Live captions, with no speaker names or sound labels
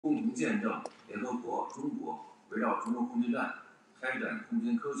共同见证联合国中国围绕中国空间站开展空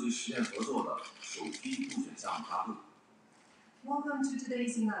间科学实验合作的首批入选项目发布。Welcome to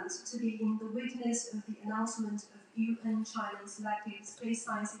today's event, to be in the witness of the announcement of UN China selected space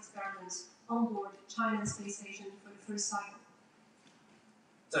science experiments on board China Space Station for the first cycle.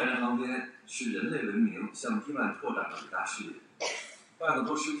 载人航天是人类文明向亿万拓展的伟大事业。半个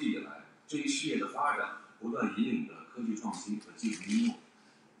多世纪以来，这一事业的发展不断引领着科技创新和技术应用，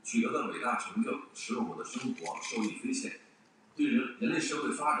取得的伟大成就使我们的生活受益匪浅，对人类社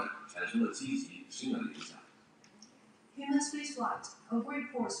会发展产生了积极深远的影响。Human spaceflight, a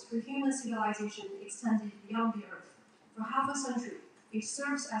great force for human civilization extended beyond the Earth. For half a century, it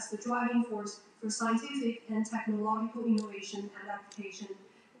serves as the driving force for scientific and technological innovation and application,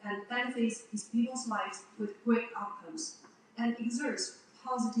 and benefits its people's lives with great outcomes, and exerts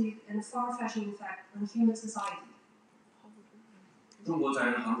positive and far-reaching effect on human society. 中国载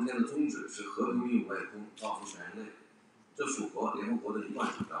人航天的宗旨是和平利用外空，造福全人类，这符合联合国的一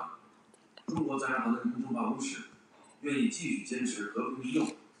贯主张。中国载人航天工程办公室愿意继续坚持和平利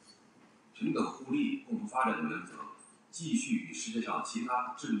用、平等互利、共同发展的原则，继续与世界上其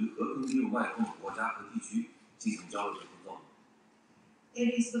他致力于和平利用外空的国家和地区进行交流和合作。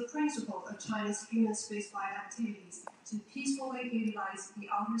It is the principle of China's human spaceflight activities to peacefully utilize the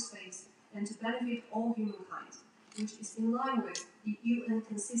outer space and to benefit all humankind, which is in line with the UN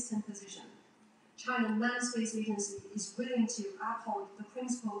consistent position. China Manned Space Agency is willing to uphold the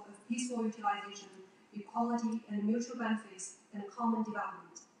principle of peaceful utilization, equality and mutual benefits and common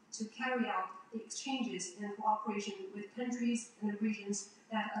development, to carry out the exchanges and cooperation with countries and regions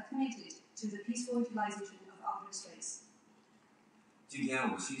that are committed to the peaceful utilization of outer space. 今天我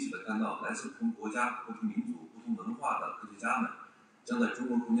们欣喜地看到，来自不同国家、不同民族、不同文化的科学家们将在中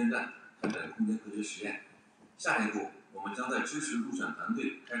国空间站开展空间科学实验。下一步，我们将在支持入选团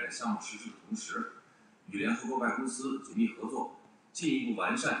队开展项目实施的同时，与联合国外公司紧密合作，进一步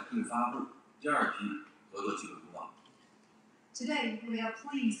完善并发布第二批合作技术通道。Today, we are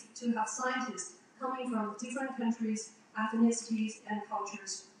pleased to have scientists coming from different countries, ethnicities, and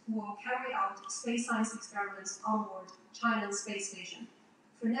cultures who will carry out space science experiments on board China's space station.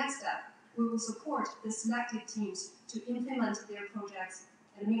 For next step, we will support the selected teams to implement their projects,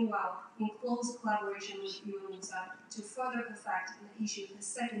 and meanwhile, in close collaboration with UNOSA to further perfect and issue the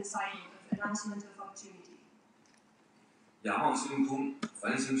second cycle of announcement of opportunity. 仰望星空，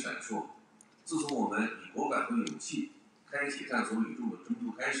繁星闪烁。自从我们以果敢和勇气开启探索宇宙的征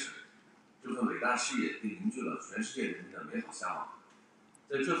途开始，这份伟大事业便凝聚了全世界人民的美好向往。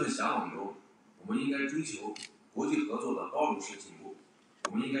在这份向往中，我们应该追求国际合作的包容式进步，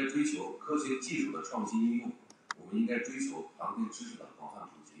我们应该追求科学技术的创新应用，我们应该追求航天知识的广泛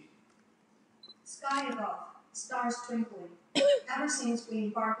普及。Sky above, stars twinkling. Ever since we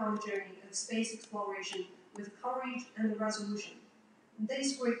embarked on the journey of space exploration with courage and resolution,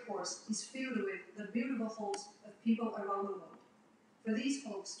 this great course is filled with the beautiful hopes of people around the world. For these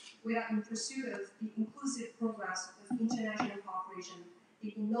hopes, we are in pursuit of the inclusive progress of international cooperation, the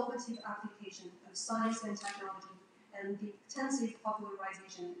innovative application of science and technology, and the extensive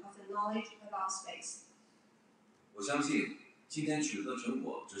popularization of the knowledge about space. 我相信今天取得的成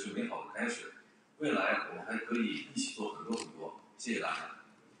果只是美好的开始，未来我们还可以一起做很多很多。谢谢大家。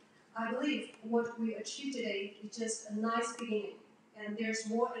I believe what we achieved today is just a nice beginning, and there's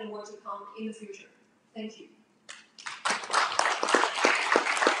more and more to come in the future. Thank you.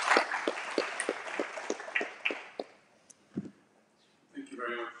 Thank you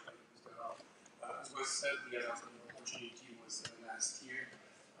very much, Mr. Hall. As was said, the announcement opportunity was last year.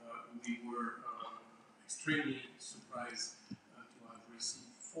 We were extremely surprised to have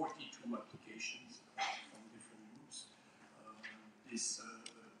received 42 applications from different groups. This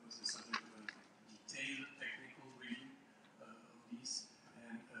was the subject of a detailed technical review of these,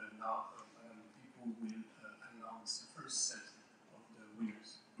 and now people will announce the first set of the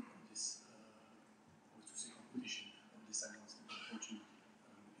winners of this competition of this announcement opportunity.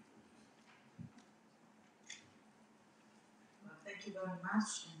 Well, thank you very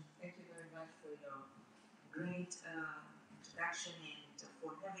much, and thank you very much for your great introduction and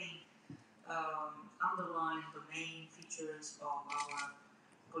for having underlined the main features of our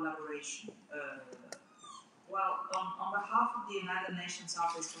collaboration. Well, on behalf of the United Nations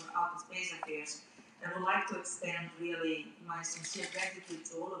Office for Outer Space Affairs, I would like to extend really my sincere gratitude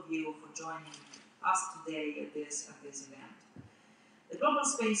to all of you for joining us today at this event. The global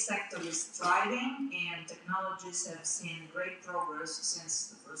space sector is thriving, and technologies have seen great progress since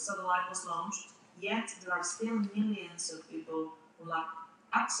the first satellite was launched, yet there are still millions of people who lack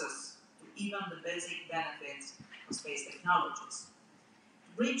access to even the basic benefits of space technologies.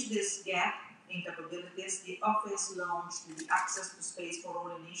 bridge this gap in capabilities, the Office launched the Access to Space for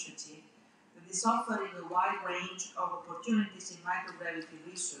All initiative that is offering a wide range of opportunities in microgravity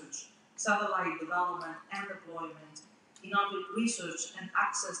research, satellite development and deployment, in-orbit research and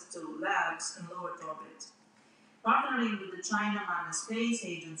access to labs in low Earth orbit. Partnering with the China Manned Space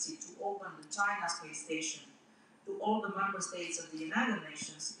Agency to open the China Space Station to all the member states of the United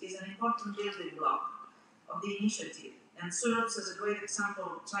Nations is an important building block of the initiative and serves as a great example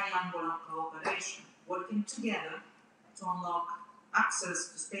of triangular cooperation, working together to unlock access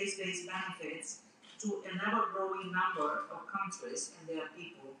to space-based benefits to an ever-growing number of countries and their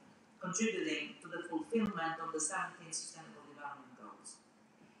people, contributing to the fulfillment of the 17 Sustainable Development Goals.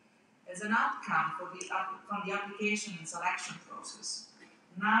 As an outcome from the application and selection process,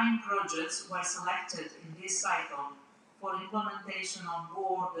 9 projects were selected in this cycle for implementation on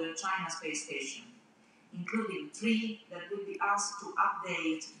board the China Space Station, including 3 that will be asked to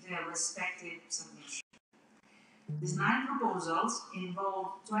update their respective submissions. These 9 proposals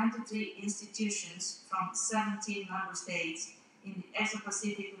involve 23 institutions from 17 member states in the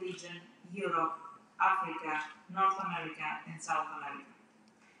Asia-Pacific region, Europe, Africa, North America, and South America.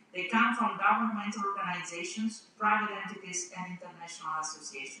 They come from governmental organizations, private entities, and international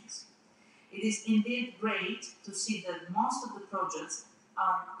associations. It is indeed great to see that most of the projects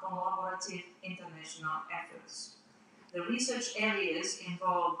are collaborative international efforts. The research areas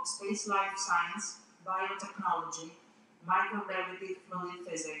involve space life science, biotechnology, microgravity fluid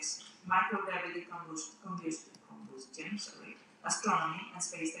physics, microgravity combustion, astronomy, and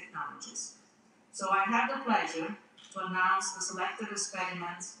space technologies. So I have the pleasure to announce the selected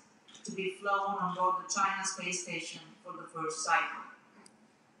experiments to be flown on board the China Space Station for the first cycle.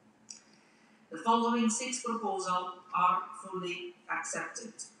 The following 6 proposals are fully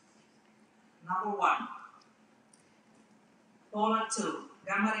accepted. Number 1, Polar 2,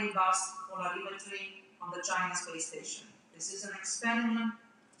 gamma ray burst polarimetry on the China Space Station. This is an experiment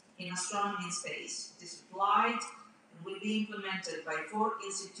in astronomy in space. It is applied and will be implemented by 4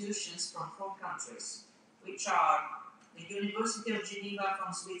 institutions from 4 countries, which are the University of Geneva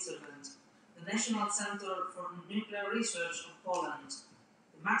from Switzerland, the National Center for Nuclear Research of Poland,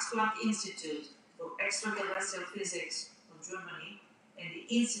 the Max Planck Institute for Extraterrestrial Physics of Germany, and the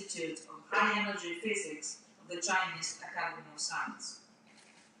Institute of High Energy Physics of the Chinese Academy of Science.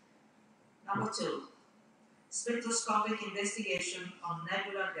 Number 2, spectroscopic investigation on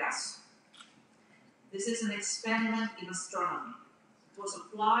nebular gas. This is an experiment in astronomy. It was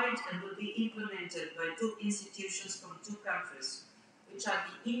applied and will be implemented by 2 institutions from 2 countries, which are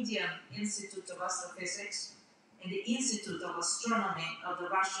the Indian Institute of Astrophysics and the Institute of Astronomy of the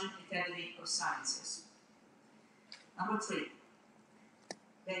Russian Academy of Sciences. Number 3,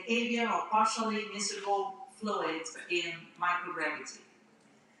 behavior of partially miscible fluid in microgravity.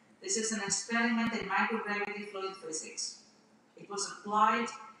 This is an experiment in microgravity fluid physics. It was applied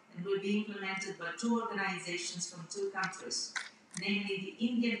and will be implemented by 2 organizations from 2 countries, namely the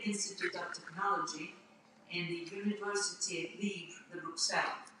Indian Institute of Technology and the Université Libre de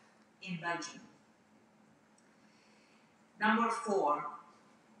Bruxelles in Belgium. Number 4,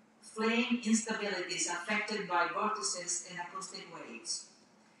 flame instabilities affected by vortices and acoustic waves.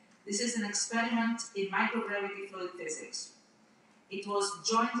 This is an experiment in microgravity fluid physics. It was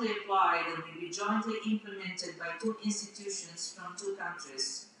jointly applied and will be jointly implemented by 2 institutions from 2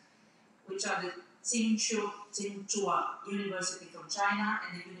 countries, which are the Tsinghua University from China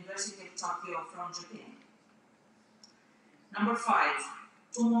and the University of Tokyo from Japan. Number 5,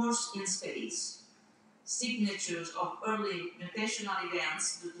 tumors in space. Signatures of early mutational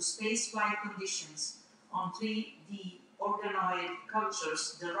events due to spaceflight conditions on 3D organoid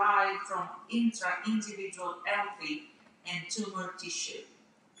cultures derived from intra-individual healthy and tumor tissue.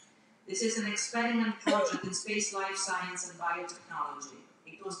 This is an experiment project in space life science and biotechnology.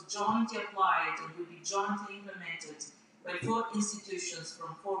 It was jointly applied and will be jointly implemented by 4 institutions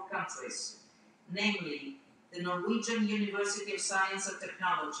from 4 countries, namely the Norwegian University of Science and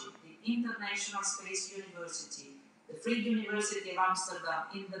Technology, the International Space University, the Free University of Amsterdam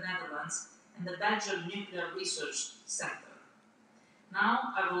in the Netherlands, and the Belgian Nuclear Research Center.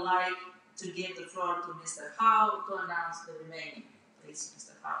 Now I would like to give the floor to Mr. Hao to announce the remaining. Please,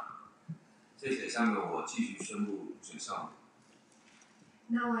 Mr. Hao. 谢谢，下面我继续宣布入选项目。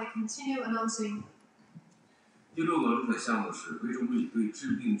 Now I continue announcing. 第6个入选项目是微重力对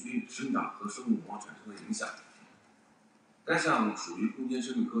致病菌生长和生物膜产生的影响。该项目属于空间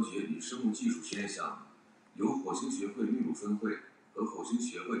生命科学与生物技术实验项目，由火星学会秘鲁分会和火星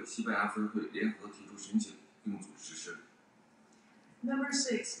学会西班牙分会联合提出申请，并组织实施。Number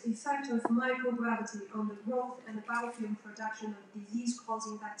 6. Effect of microgravity on the growth and biofilm production of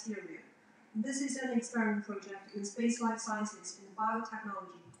disease-causing bacteria. This is an experiment project in space life sciences and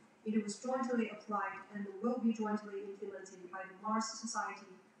biotechnology. It was jointly applied and will be jointly implemented by the Mars Society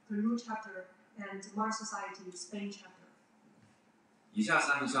Peru chapter and Mars Society Spain chapter. 以下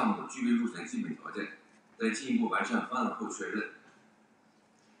3个项目具备入选基本条件，在进一步完善方案后确认。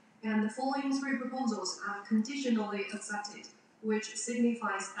And the following 3 proposals are conditionally accepted, which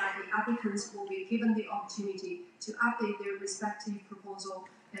signifies that the applicants will be given the opportunity to update their respective proposal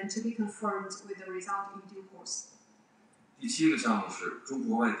and to be confirmed with the result in due course. 第7个项目是中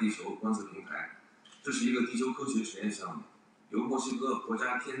国外地球观测平台，这是一个地球科学实验项目，由墨西哥国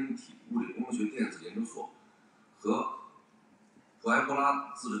家天体物理光学电子研究所和普埃博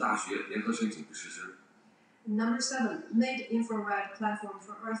拉自治大学联合申请实施。Number 7. Mid-infrared platform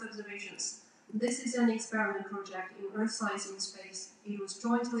for Earth observations. This is an experiment project in Earth science in space. It was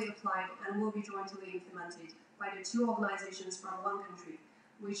jointly applied and will be jointly implemented by the 2 organizations from 1 country,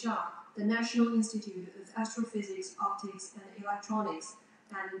 which are the National Institute of Astrophysics, Optics and Electronics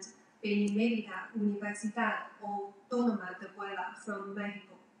and Benemérita Universidad Autónoma de Puebla from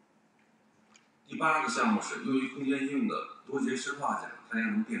Mexico. 第8个项目是用于空间应用的多节砷化钾太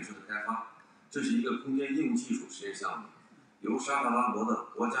阳能电池的开发，这是一个空间应用技术实验项目，由沙特阿拉伯的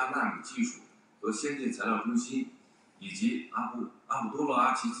国家纳米技术和先进材料中心以及阿卜多勒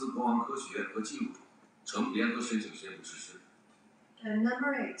阿齐兹国王科学和技术城联合申请实验部实施。And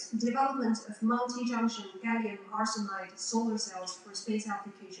number 8. Development of multi-junction gallium arsenide solar cells for space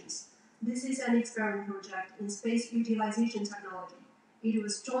applications. This is an experiment project in space utilization technology. It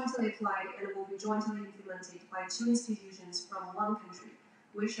was jointly applied and will be jointly implemented by 2 institutions from 1 country,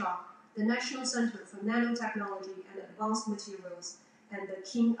 which are the National Center for Nanotechnology and Advanced Materials and the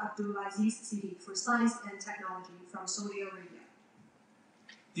King Abdulaziz City for Science and Technology from Saudi Arabia.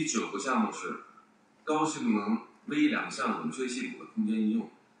 第9个项目是高性能微两相冷却系统的空间应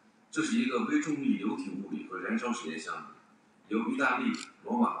用，这是一个微重力流体物理和燃烧实验项目，由意大利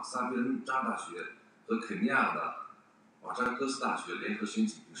罗马萨比恩扎大学和肯尼亚的瓦扎科斯大学联合申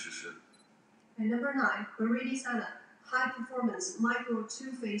请并实施。And number 9, Baridisana, high-performance micro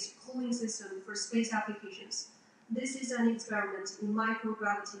two-phase cooling system for space applications. This is an experiment in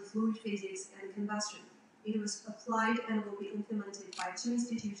microgravity fluid physics and combustion. It was applied and will be implemented by 2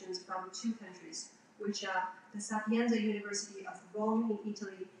 institutions from 2 countries, which are the Sapienza University of Rome in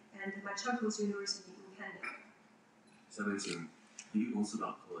Italy and the Machakos University in Kenya. 下面请体育公司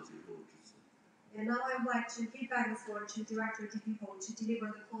长做结束致辞。And now I would like to give back the floor to Director DPPO to deliver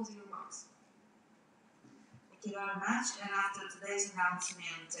the closing remarks. Thank you very much. And after today's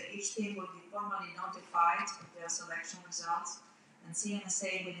announcement, each team will be formally notified of their selection results, and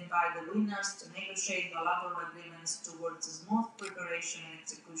CNSA will invite the winners to negotiate bilateral agreements towards a smooth preparation and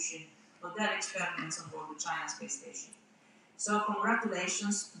execution of their experiments on board the China space station. So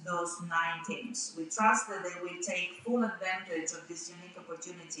congratulations to those 9 teams. We trust that they will take full advantage of this unique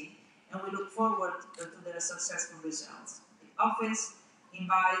opportunity, and we look forward to their successful results. The office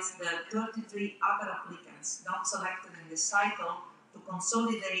invites the 33 other applicants not selected in this cycle to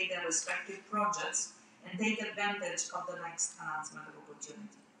consolidate their respective projects and take advantage of the next announcement of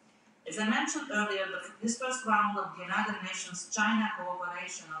opportunity. As I mentioned earlier, this first round of the United Nations China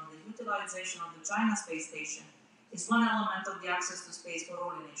cooperation on the utilization of the China space station is one element of the Access to Space for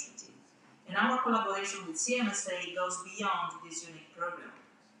All initiative. And our collaboration with CMSA goes beyond this unique program.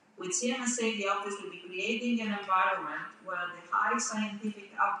 With CMSA, the office will be creating an environment where the high scientific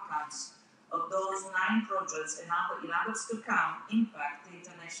outcomes of those 9 projects and others to come impact the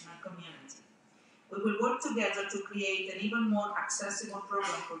international community. We will work together to create an even more accessible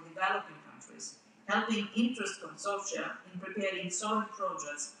program for developing countries, helping interest consortia in preparing solid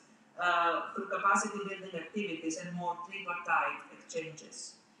projects through capacity building activities and more tripartite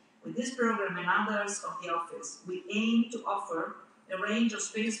exchanges. With this program and others of the office, we aim to offer a range of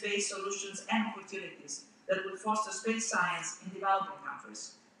space-based solutions and opportunities that will foster space science in developing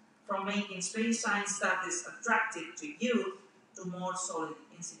countries, from making space science studies attractive to youth to more solid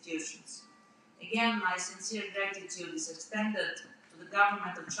institutions. Again, my sincere gratitude is extended to the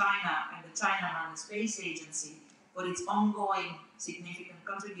government of China and the China Manned Space Agency for its ongoing significant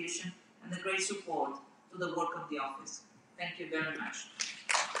contribution and the great support to the work of the office. Thank you very much.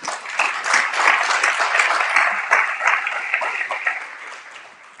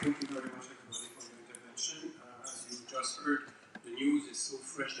 Thank you very much, everybody, for your intervention. As you just heard, the news is so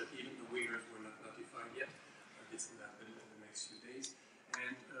fresh that even the winners were not notified yet. This will happen in the next few days.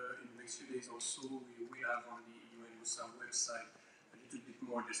 And in the next few days also, we will have on the UN-USA website a little bit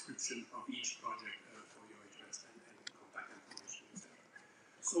more description of each project for your interest and contact information, etc.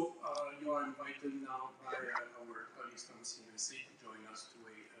 So you are invited now by our colleagues from CNC to join us to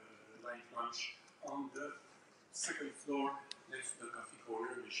a light lunch on the second floor next to the coffee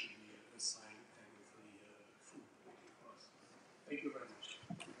corner. There should be a sign and the food waiting for us. Thank you very much.